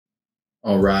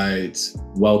All right,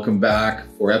 welcome back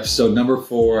for episode number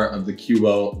 4 of the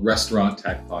Cuboh Restaurant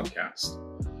Tech Podcast.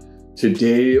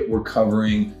 Today, we're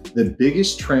covering the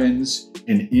biggest trends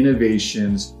and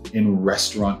innovations in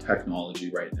restaurant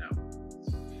technology right now.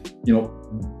 You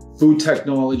know, food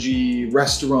technology,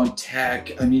 restaurant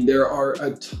tech, there are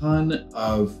a ton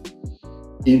of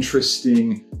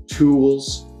interesting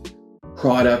tools,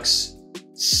 products,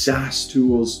 SaaS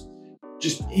tools,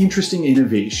 just interesting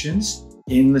innovations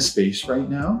in the space right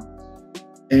now.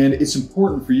 And it's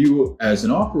important for you as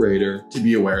an operator to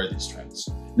be aware of these trends.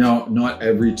 Now, not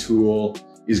every tool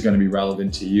is going to be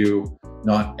relevant to you.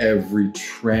 Not every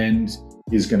trend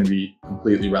is going to be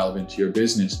completely relevant to your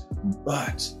business,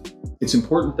 but it's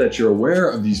important that you're aware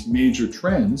of these major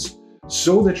trends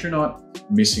so that you're not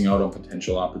missing out on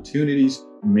potential opportunities,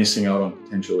 missing out on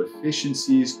potential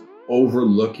efficiencies,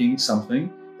 overlooking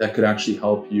something that could actually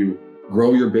help you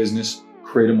grow your business,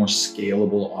 create a more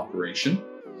scalable operation.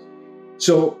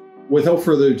 So without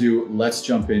further ado, let's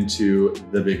jump into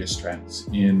the biggest trends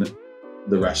in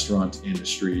the restaurant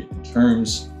industry in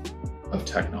terms of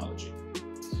technology.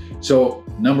 So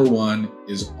number 1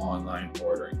 is online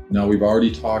ordering. Now, we've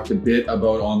already talked a bit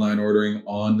about online ordering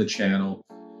on the channel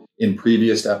in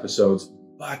previous episodes,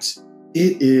 but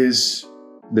it is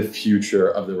the future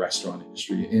of the restaurant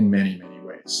industry in many, many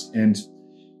ways. And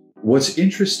what's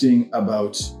interesting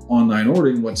about online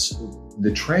ordering, what's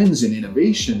the trends and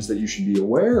innovations that you should be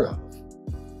aware of,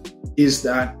 is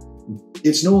that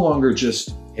it's no longer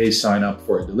just, hey, sign up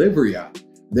for a delivery app.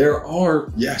 There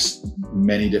are, yes,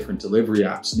 many different delivery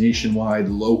apps, nationwide,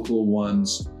 local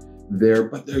ones there,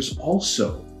 but there's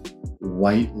also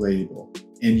white label.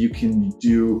 And you can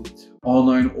do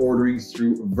online ordering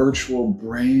through virtual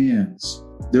brands.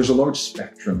 There's a large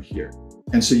spectrum here.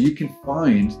 And so you can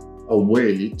find a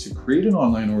way to create an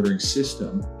online ordering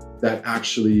system that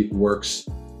actually works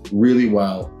really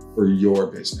well for your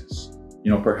business.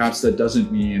 Perhaps that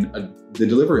doesn't mean the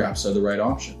delivery apps are the right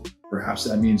option. Perhaps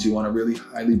that means you want a really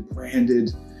highly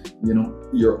branded,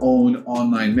 your own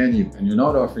online menu, and you're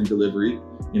not offering delivery.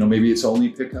 Maybe it's only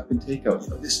pickup and takeout.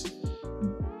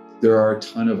 There are a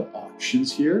ton of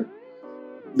options here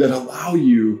that allow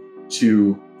you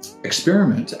to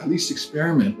at least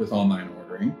experiment with online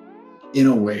ordering in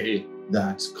a way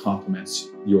that complements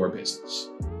your business.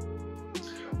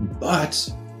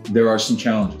 But there are some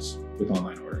challenges with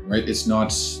online ordering, right? It's not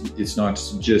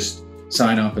just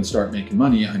sign up and start making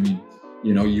money.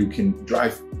 You can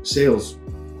drive sales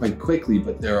quite quickly,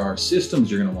 but there are systems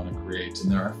you're going to want to create,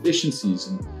 and there are efficiencies,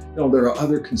 and there are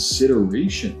other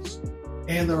considerations,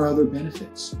 and there are other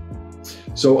benefits.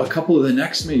 So a couple of the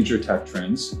next major tech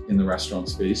trends in the restaurant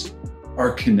space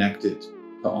are connected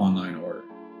to online ordering.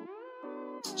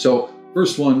 So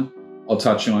first one I'll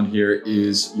touch on here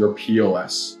is your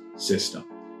POS system.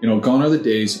 Gone are the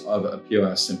days of a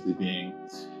POS simply being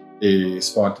a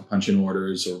spot to punch in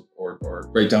orders or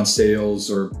write down sales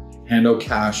or hand out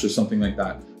cash or something like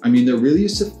that. They're really a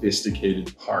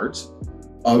sophisticated part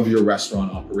of your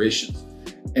restaurant operations.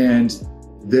 And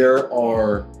there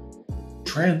are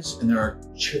trends and there are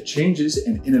changes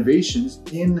and innovations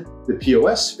in the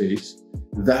POS space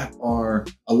that are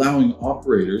allowing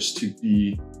operators to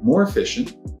be more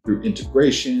efficient through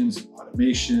integrations and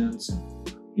automations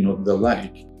and the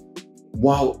like,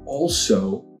 while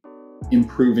also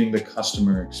improving the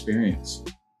customer experience.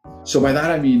 So by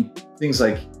that I mean things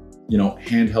like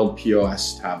handheld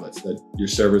POS tablets that your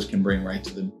servers can bring right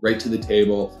to the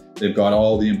table. They've got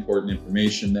all the important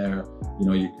information there.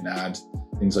 You can add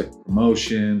things like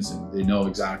promotions, and they know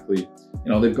exactly,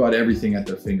 they've got everything at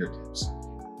their fingertips.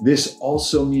 This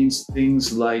also means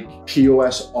things like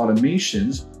POS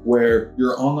automations where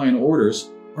your online orders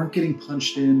aren't getting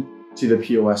punched in to the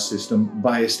POS system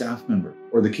by a staff member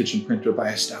or the kitchen printer by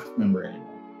a staff member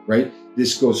anymore, right?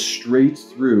 This goes straight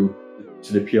through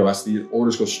to the POS. The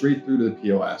orders go straight through to the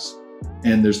POS,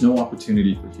 and there's no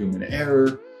opportunity for human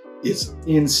error. It's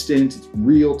instant, it's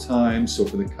real time. So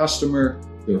for the customer,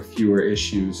 there are fewer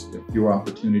issues, there are fewer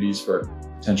opportunities for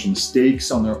potential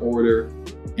mistakes on their order,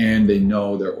 and they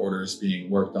know their order is being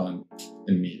worked on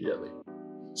immediately.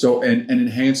 So an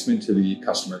enhancement to the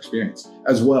customer experience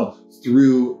as well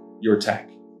through your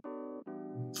tech.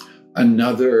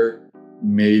 Another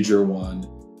major one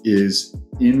is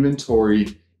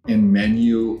inventory and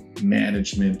menu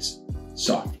management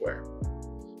software.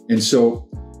 And so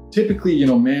typically,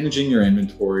 managing your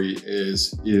inventory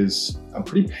is a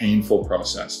pretty painful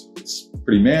process. It's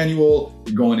pretty manual.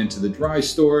 You're going into the dry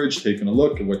storage, taking a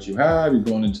look at what you have. You're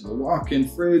going into the walk-in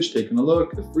fridge, taking a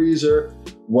look at the freezer.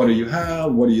 What do you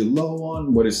have? What are you low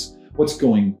on? What's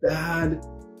going bad?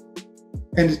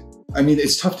 And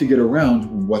it's tough to get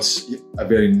around what's a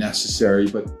very necessary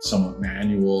but somewhat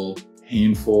manual,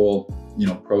 painful,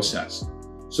 process.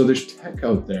 So there's tech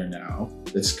out there now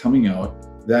that's coming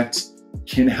out that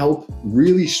can help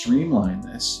really streamline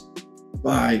this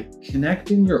by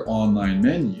connecting your online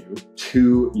menu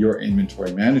to your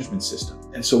inventory management system.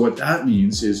 And so what that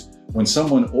means is when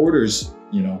someone orders,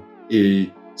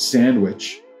 a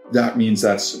sandwich, that means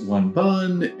that's one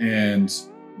bun and,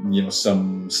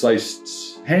 some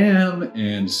sliced ham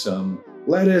and some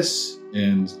lettuce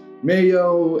and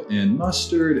mayo and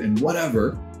mustard and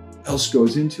whatever else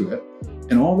goes into it.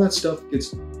 And all that stuff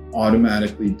gets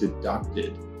automatically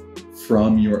deducted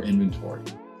from your inventory.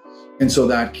 And so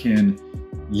that can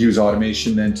use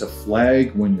automation then to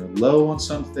flag when you're low on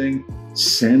something,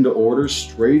 send orders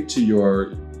straight to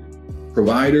your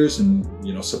providers and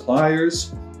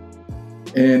suppliers.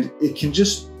 And it can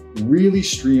just really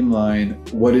streamline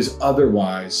what is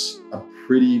otherwise a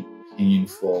pretty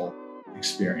painful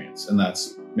experience, and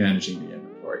that's managing the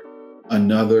inventory.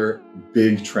 Another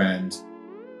big trend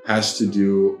has to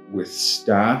do with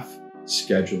staff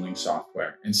scheduling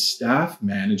software and staff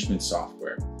management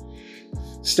software.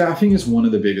 Staffing is one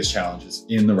of the biggest challenges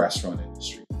in the restaurant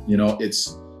industry.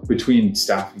 It's between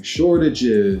staffing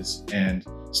shortages and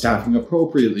staffing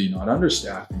appropriately, not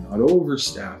understaffing, not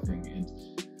overstaffing, and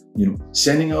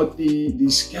sending out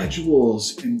these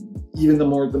schedules and even the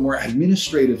more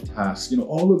administrative tasks.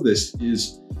 All of this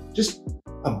is just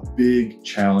a big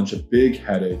challenge, a big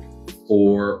headache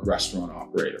for restaurant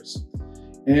operators.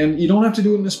 And you don't have to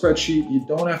do it in a spreadsheet. You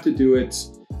don't have to do it,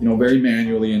 very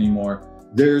manually anymore.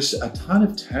 There's a ton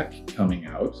of tech coming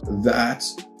out that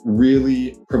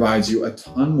really provides you a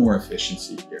ton more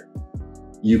efficiency here.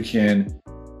 You can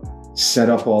set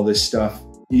up all this stuff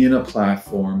in a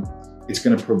platform. It's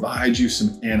going to provide you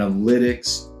some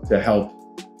analytics to help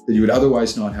that you would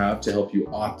otherwise not have, to help you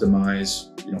optimize,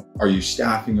 are you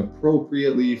staffing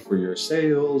appropriately for your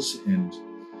sales, and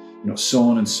so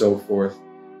on and so forth.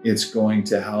 It's going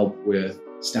to help with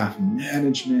staff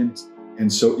management.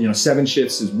 And so, 7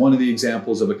 Shifts is one of the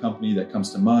examples of a company that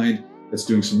comes to mind that's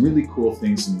doing some really cool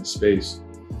things in this space.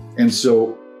 And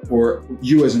so for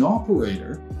you as an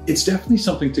operator, it's definitely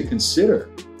something to consider.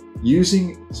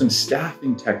 Using some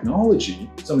staffing technology,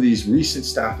 some of these recent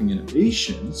staffing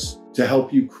innovations to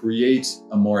help you create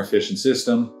a more efficient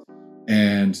system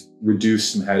and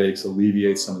reduce some headaches,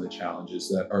 alleviate some of the challenges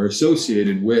that are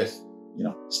associated with,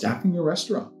 staffing your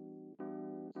restaurant.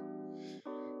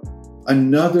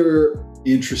 Another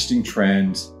interesting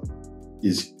trend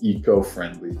is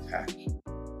eco-friendly tech.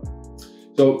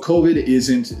 So COVID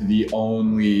isn't the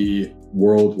only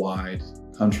worldwide,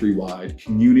 countrywide,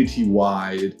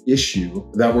 community-wide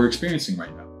issue that we're experiencing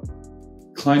right now.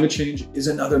 Climate change is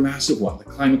another massive one. The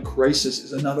climate crisis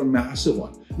is another massive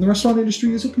one. And the restaurant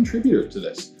industry is a contributor to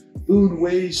this. Food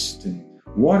waste and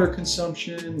water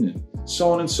consumption and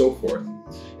so on and so forth.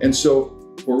 And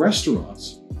so for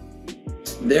restaurants,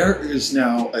 there is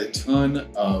now a ton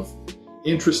of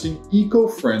interesting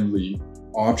eco-friendly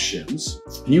options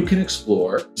you can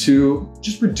explore to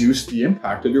just reduce the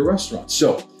impact of your restaurant.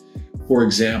 So, for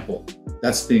example,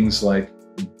 that's things like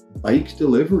bike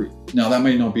delivery. Now, that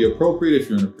might not be appropriate if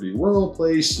you're in a pretty rural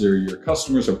place or your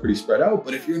customers are pretty spread out,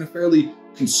 but if you're in a fairly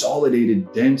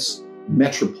consolidated, dense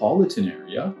metropolitan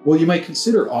area, well, you might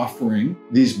consider offering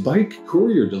these bike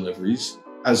courier deliveries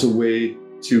as a way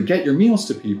to get your meals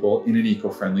to people in an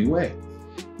eco-friendly way.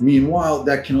 Meanwhile,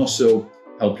 that can also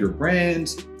help your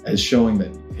brand as showing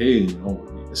that, hey,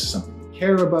 this is something we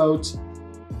care about.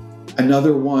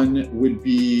 Another one would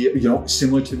be,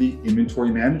 similar to the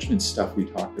inventory management stuff we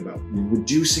talked about,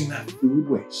 reducing that food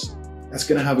waste. That's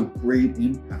going to have a great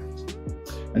impact.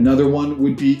 Another one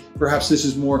would be, perhaps this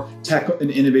is more tech and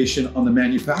innovation on the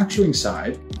manufacturing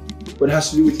side, but it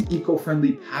has to do with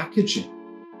eco-friendly packaging.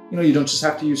 You don't just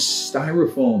have to use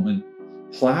styrofoam and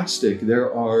plastic.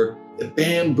 There are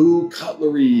bamboo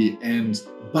cutlery and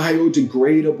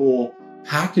biodegradable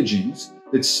packagings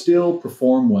that still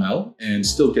perform well and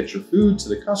still get your food to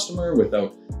the customer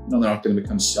without, they're not going to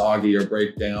become soggy or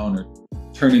break down or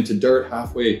turn into dirt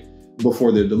halfway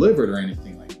before they're delivered or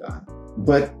anything like that.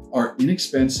 But are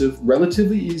inexpensive,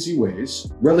 relatively easy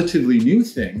ways, relatively new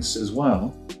things as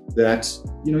well that,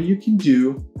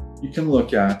 you can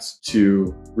look at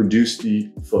to reduce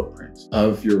the footprint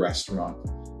of your restaurant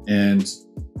and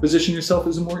position yourself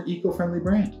as a more eco-friendly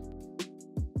brand.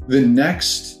 The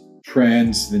next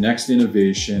trend, the next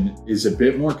innovation is a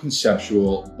bit more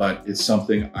conceptual, but it's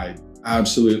something I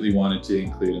absolutely wanted to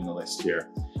include in the list here,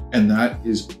 and that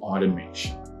is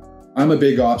automation. I'm a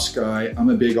big ops guy. I'm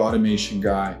a big automation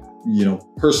guy,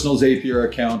 personal Zapier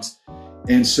account.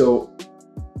 And so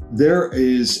there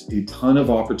is a ton of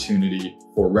opportunity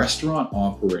for restaurant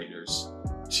operators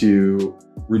to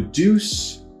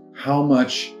reduce how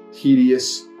much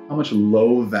tedious, how much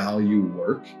low value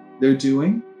work they're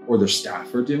doing or their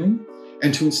staff are doing,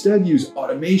 and to instead use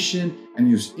automation and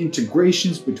use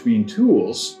integrations between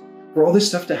tools for all this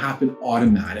stuff to happen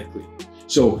automatically.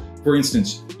 So for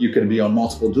instance, you could be on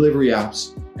multiple delivery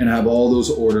apps and have all those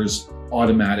orders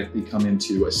automatically come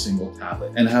into a single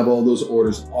tablet and have all those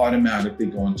orders automatically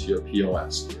go into your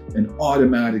POS and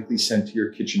automatically sent to your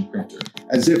kitchen printer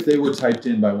as if they were typed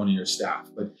in by one of your staff.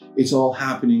 But it's all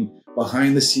happening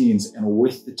behind the scenes and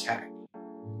with the tech.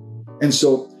 And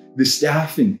so the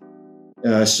staffing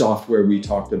software we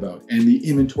talked about and the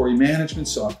inventory management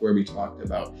software we talked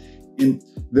about. And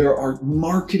there are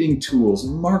marketing tools,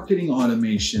 marketing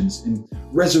automations, and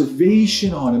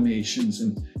reservation automations,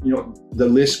 and the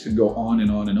list could go on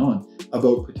and on and on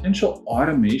about potential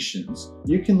automations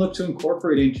you can look to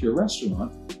incorporate into your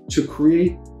restaurant to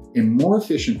create a more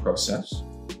efficient process,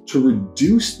 to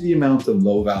reduce the amount of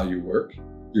low value work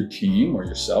your team or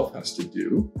yourself has to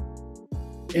do,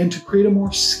 and to create a more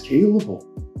scalable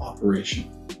operation.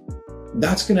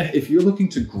 That's if you're looking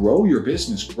to grow your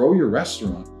business, grow your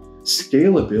restaurant,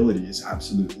 scalability is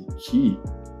absolutely key.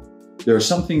 There are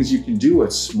some things you can do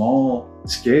at small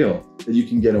scale that you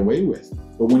can get away with.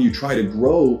 But when you try to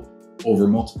grow over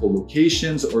multiple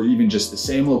locations or even just the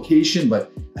same location,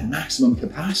 but at maximum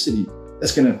capacity,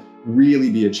 that's going to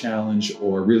really be a challenge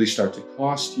or really start to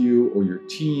cost you or your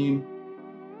team.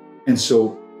 And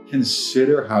so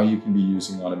consider how you can be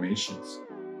using automations.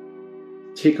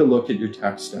 Take a look at your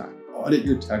tech stack, audit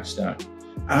your tech stack.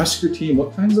 Ask your team,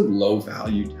 what kinds of low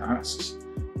value tasks,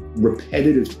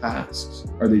 repetitive tasks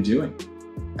are they doing?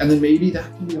 And then maybe that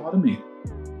can be automated.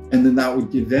 And then that would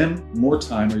give them more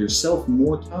time or yourself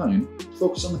more time to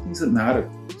focus on the things that matter,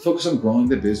 to focus on growing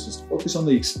the business, to focus on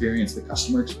the experience, the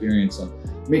customer experience, on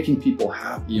making people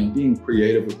happy, on being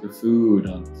creative with your food,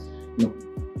 on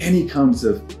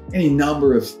any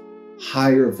number of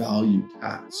higher value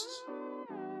tasks.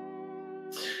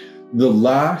 The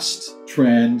last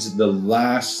trend, the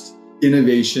last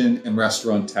innovation in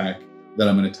restaurant tech that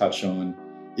I'm going to touch on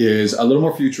is a little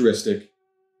more futuristic.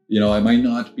 It might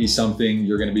not be something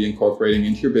you're going to be incorporating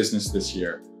into your business this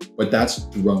year, but that's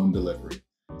drone delivery.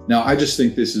 Now, I just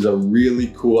think this is a really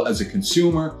cool, as a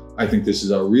consumer, I think this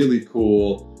is a really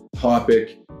cool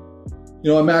topic.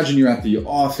 Imagine you're at the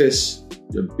office,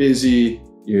 you're busy,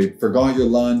 you forgot your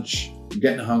lunch, you're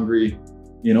getting hungry,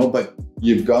 but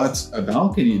you've got a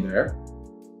balcony there.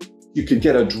 You could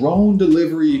get a drone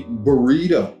delivery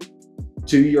burrito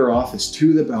to your office,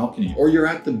 to the balcony, or you're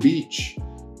at the beach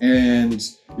and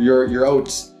you're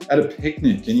out at a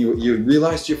picnic and you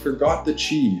realized you forgot the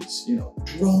cheese,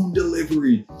 drone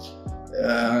delivery,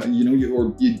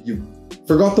 you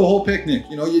forgot the whole picnic,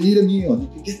 you need a meal, you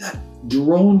can get that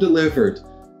drone delivered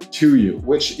to you,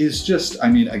 which is just,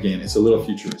 again, it's a little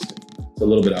futuristic. It's a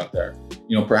little bit out there.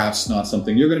 Perhaps not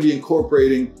something you're going to be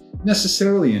incorporating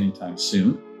necessarily anytime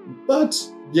soon, but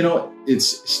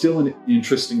it's still an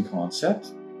interesting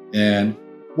concept and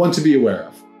one to be aware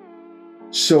of.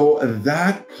 So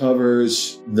that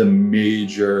covers the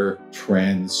major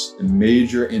trends and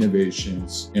major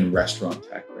innovations in restaurant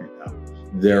tech right now.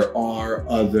 There are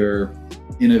other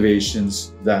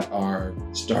innovations that are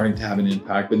starting to have an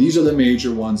impact, but these are the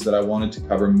major ones that I wanted to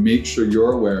cover. Make sure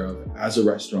you're aware of as a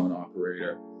restaurant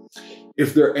operator.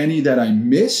 If there are any that I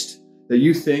missed that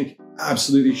you think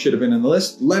absolutely should have been in the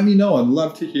list, let me know. I'd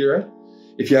love to hear it.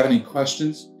 If you have any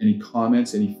questions, any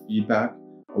comments, any feedback,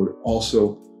 I would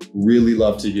also really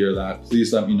love to hear that.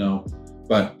 Please let me know.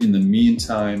 But in the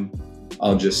meantime,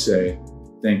 I'll just say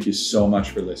thank you so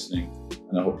much for listening,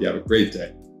 and I hope you have a great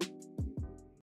day.